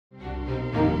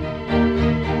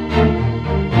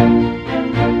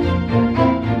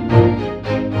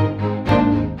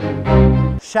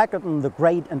Shackleton, the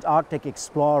great Antarctic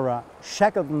explorer.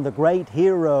 Shackleton, the great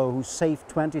hero who saved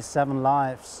 27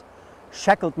 lives.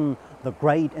 Shackleton, the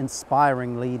great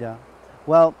inspiring leader.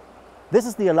 Well, this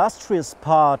is the illustrious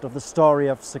part of the story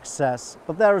of success,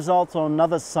 but there is also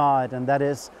another side, and that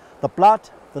is the blood,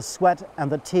 the sweat and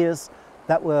the tears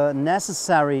that were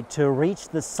necessary to reach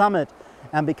the summit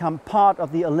and become part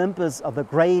of the Olympus of the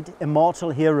great immortal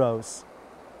heroes.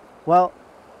 Well,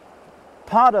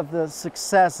 part of the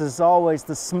success is always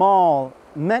the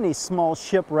many small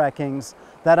shipwreckings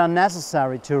that are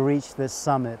necessary to reach this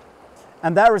summit.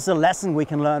 And there is a lesson we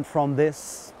can learn from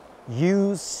this.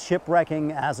 Use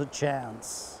shipwrecking as a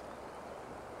chance.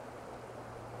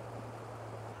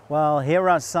 Well, here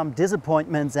are some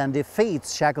disappointments and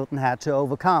defeats Shackleton had to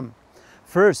overcome.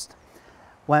 First,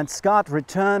 when Scott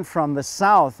returned from the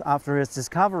south after his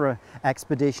discovery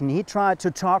expedition, he tried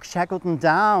to talk Shackleton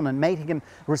down and made him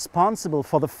responsible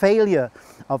for the failure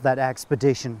of that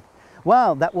expedition.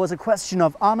 Well, that was a question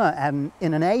of honor and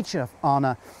in an age of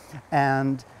honor.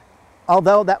 And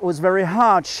although that was very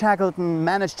hard, Shackleton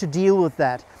managed to deal with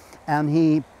that. And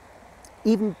he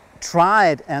even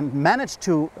tried and managed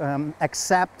to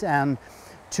accept and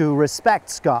to respect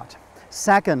Scott.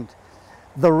 Second,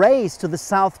 the race to the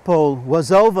South Pole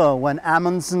was over when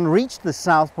Amundsen reached the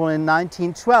South Pole in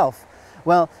 1912.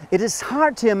 Well, it is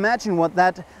hard to imagine what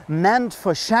that meant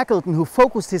for Shackleton, who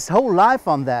focused his whole life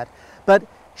on that. But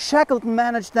Shackleton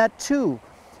managed that too.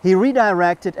 He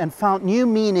redirected and found new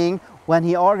meaning when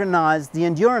he organized the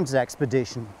Endurance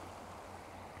expedition.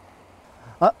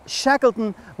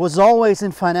 Shackleton was always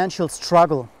in financial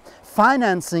struggle.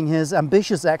 Financing his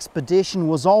ambitious expedition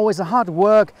was always a hard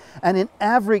work and in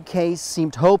every case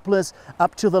seemed hopeless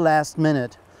up to the last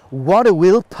minute. What a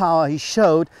willpower he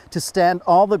showed to stand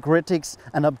all the critics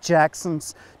and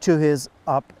objections to his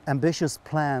ambitious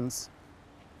plans.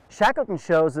 Shackleton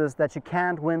shows us that you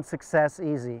can't win success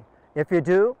easy. If you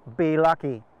do, be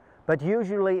lucky. But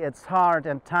usually it's hard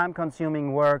and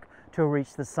time-consuming work to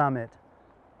reach the summit.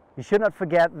 You should not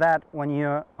forget that when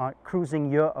you're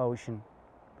cruising your ocean.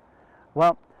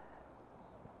 Well,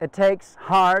 it takes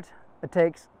heart, it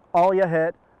takes all your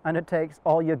head, and it takes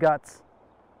all your guts.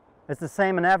 It's the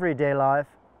same in everyday life,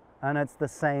 and it's the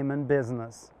same in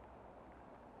business.